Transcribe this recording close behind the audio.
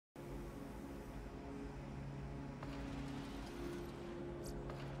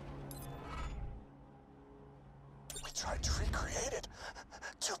tried to recreate it.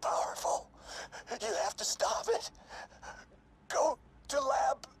 Too powerful. You have to stop it. Go to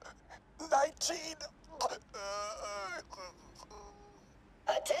lab 19.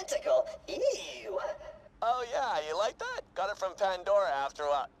 A tentacle? Ew. Oh yeah, you like that? Got it from Pandora after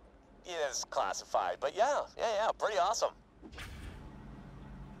what? It is classified, but yeah, pretty awesome.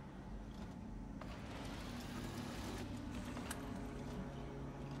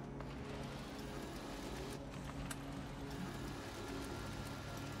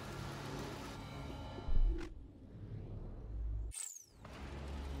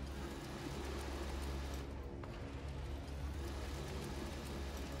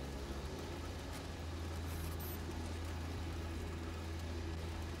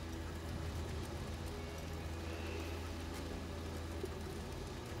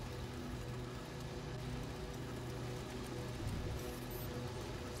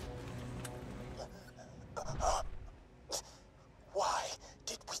 Why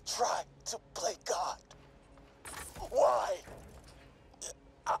did we try to play God? Why?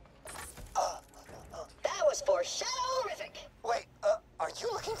 That was foreshadowrific. Wait, are you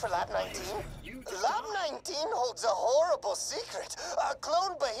looking for Lab 19? Lab 19 holds a horrible secret. A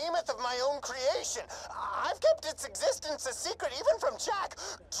clone behemoth of my own creation. I've kept its existence a secret even from Jack.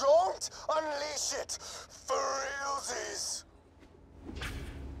 Don't unleash it. For realsies.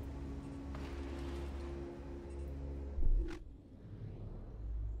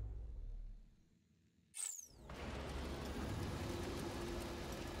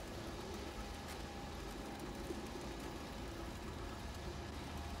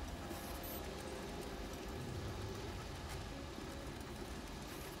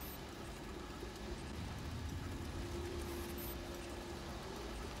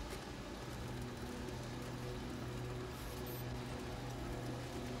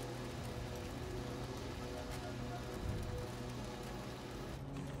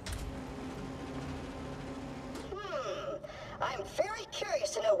 I'm very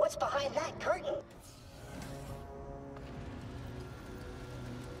curious to know what's behind that curtain.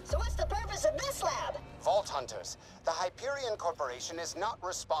 So what's the purpose of this lab? Vault Hunters, the Hyperion Corporation is not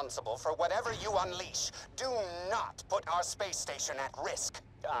responsible for whatever you unleash. Do not put our space station at risk.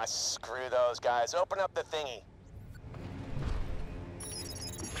 Ah, screw those guys. Open up the thingy.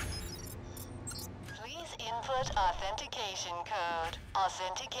 Please input authentication code.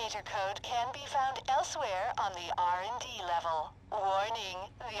 Authenticator code can be found elsewhere on the R&D level. Warning,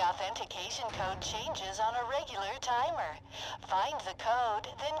 the authentication code changes on a regular timer. Find the code,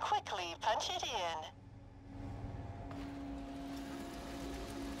 then quickly punch it in.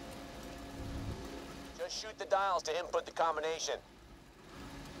 Just shoot the dials to input the combination.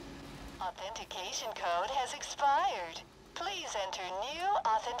 Authentication code has expired. Please enter new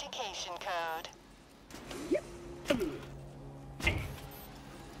authentication code.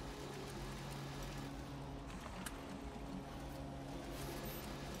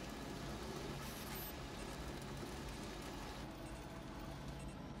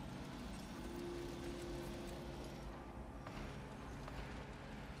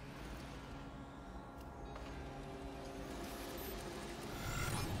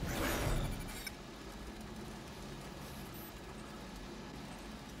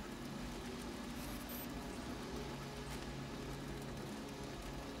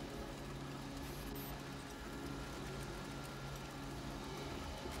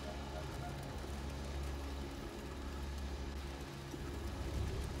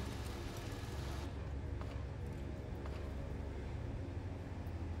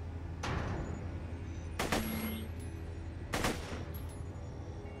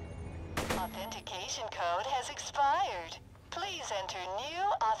 Authentication code has expired. Please enter new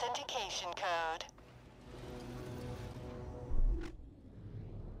authentication code.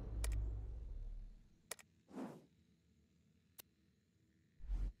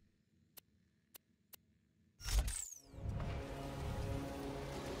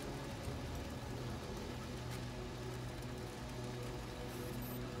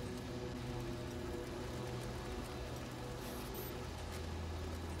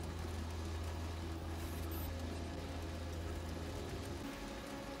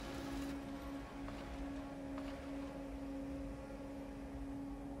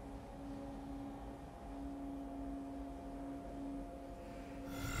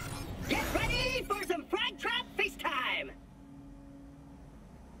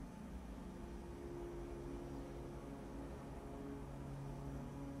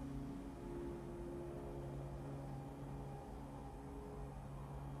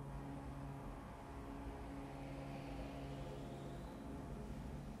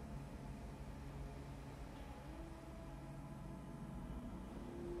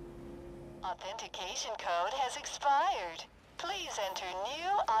 authentication code has expired. Please enter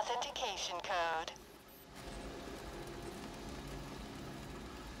new authentication code.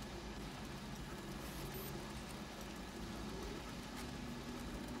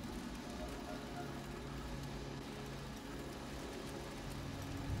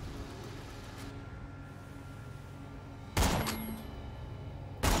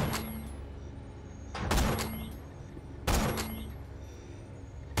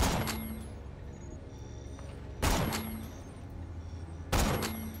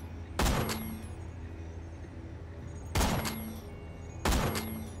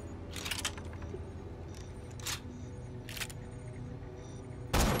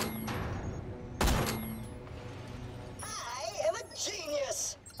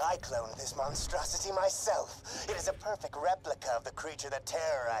 Genius! I cloned this monstrosity myself. It is a perfect replica of the creature that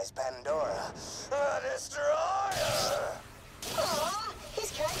terrorized Pandora. The Destroyer! Aw,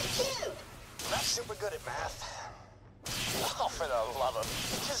 he's kind of cute. Not super good at math. Oh, for the love of...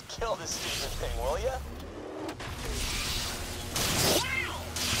 Just kill this stupid thing, will ya? Wow!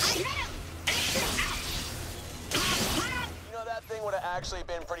 I hit him! You know, that thing would have actually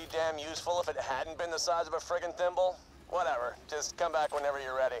been pretty damn useful if it hadn't been the size of a friggin' thimble. Whatever, just come back whenever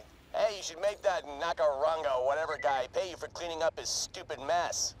you're ready. Hey, you should make that Nakarunga whatever guy pay you for cleaning up his stupid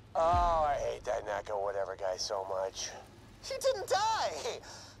mess. Oh, I hate that Naka whatever guy so much. She didn't die!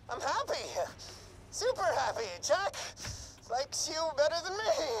 I'm happy. Super happy. Jack likes you better than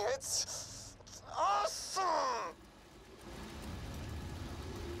me. It's awesome!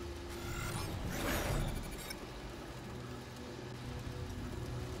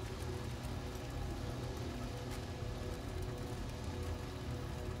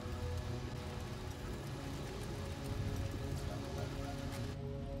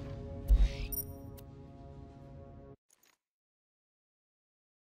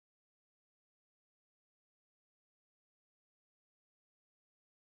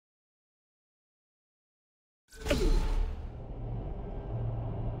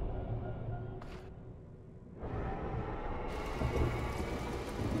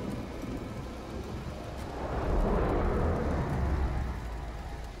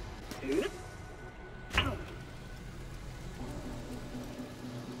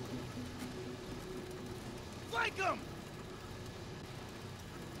 Flank him!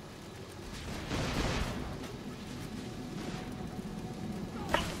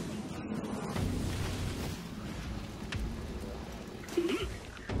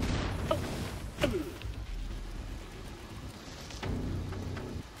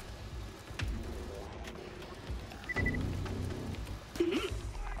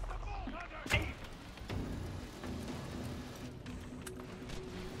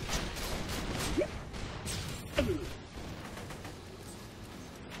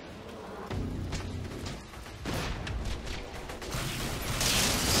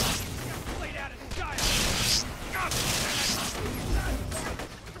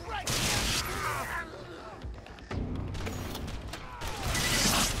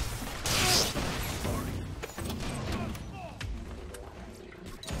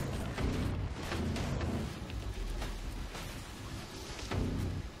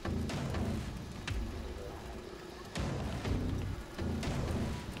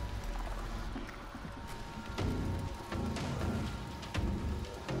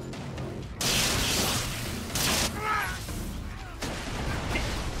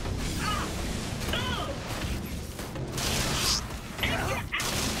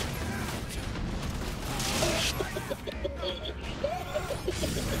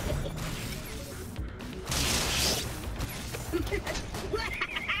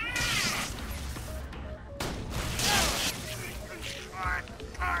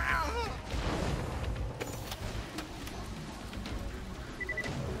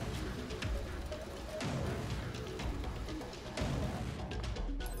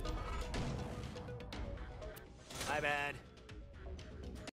 My bad.